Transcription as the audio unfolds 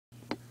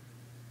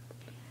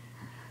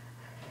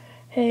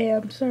Hey,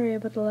 I'm sorry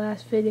about the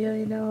last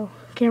video,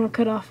 camera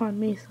cut off on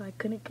me, so I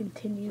couldn't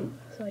continue,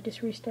 so I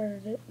just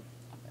restarted it.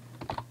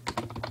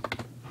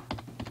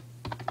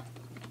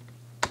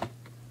 Let's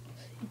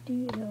see, do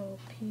you know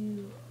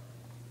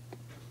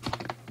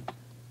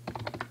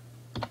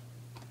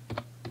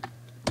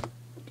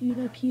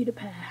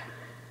pewdiepie?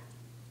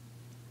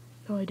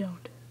 No, I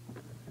don't.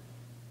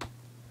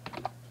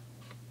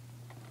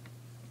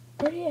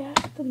 I already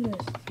asked them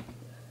this.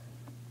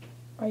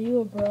 Are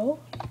you a bro?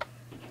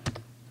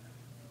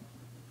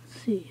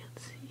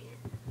 Let's see.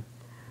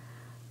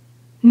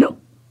 No!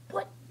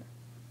 What?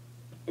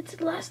 It's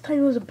the last time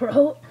it was a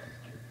bro.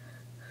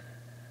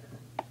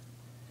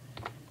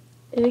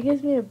 If it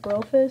gives me a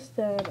Brofist,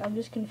 then I'm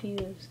just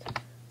confused.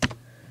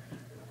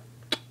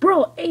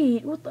 Bro,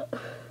 8! What the?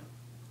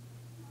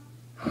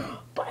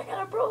 But I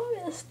got a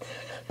Brofist!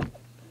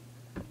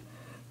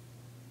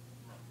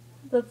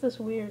 That's just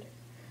weird.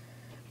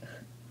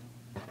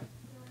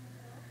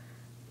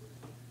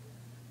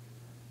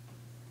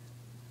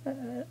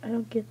 I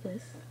don't get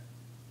this.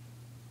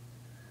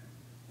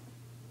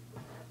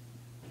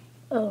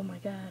 Oh my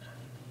god.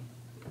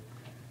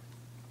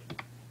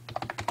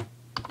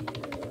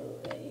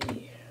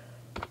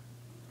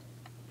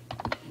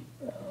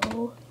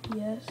 Oh,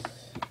 yes,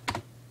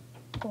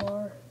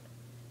 or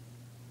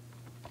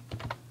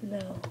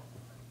no.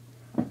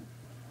 Let's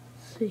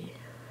see.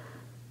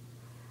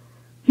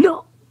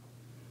 No!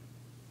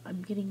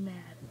 I'm getting mad.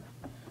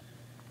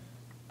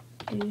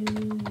 Do you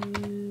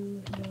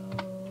know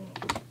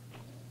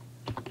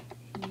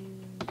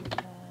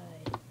PewDiePie?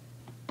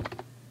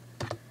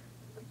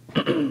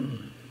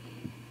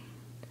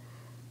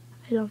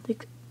 I don't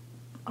think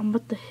I'm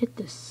about to hit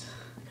this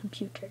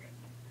computer.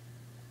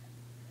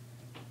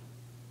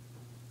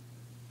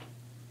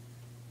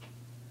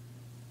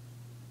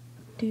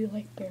 Do you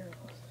like barrels?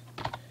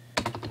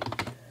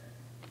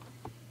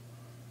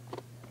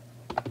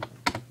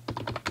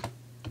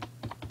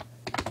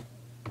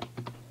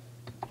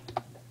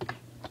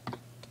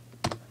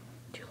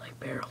 Do you like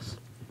barrels?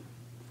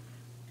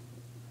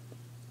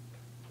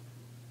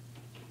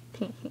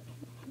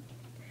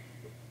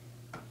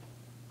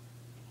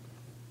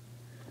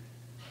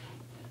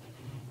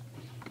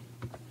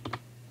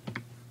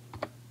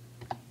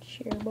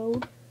 Share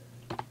mode.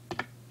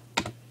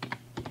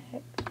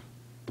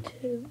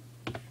 Activate.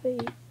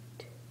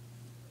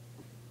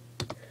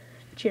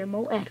 Share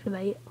mode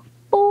activate.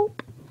 Boop.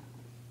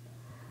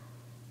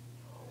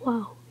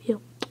 Wow.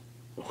 Yep.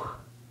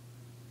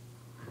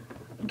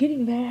 I'm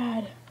getting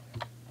mad.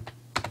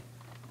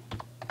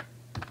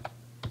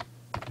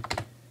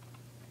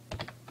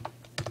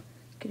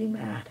 Getting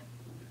mad.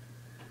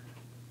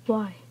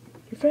 Why?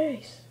 Your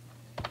face.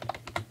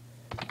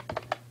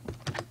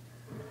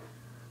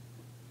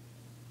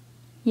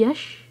 Yes.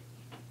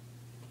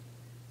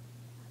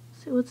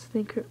 So let's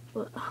think.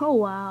 Oh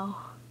wow.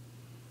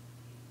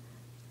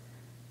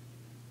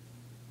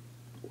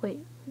 Wait,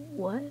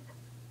 what?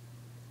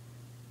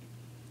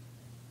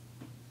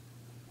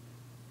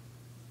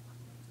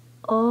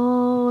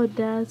 Oh,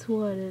 that's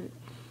what it.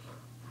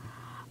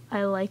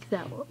 I like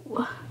that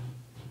one.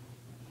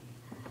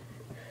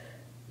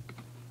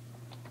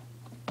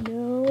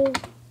 No,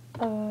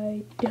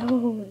 I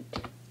don't.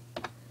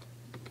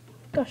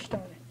 Gosh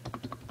darn it.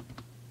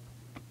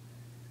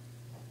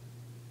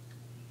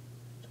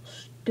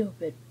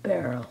 Stupid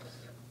barrels.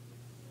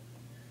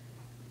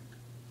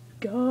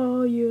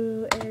 Go,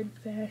 you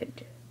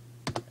infant.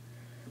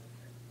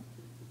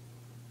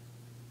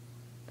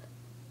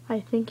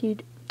 I think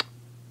you'd.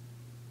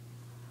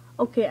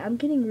 Okay, I'm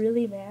getting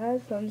really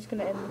mad, so I'm just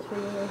gonna end this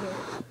video right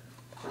here.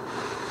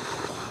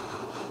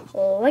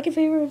 Like and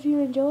favorite if you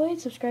enjoyed,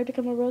 subscribe to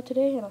Cleverbot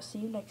today, and I'll see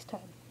you next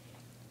time.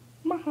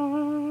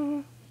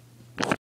 Bye.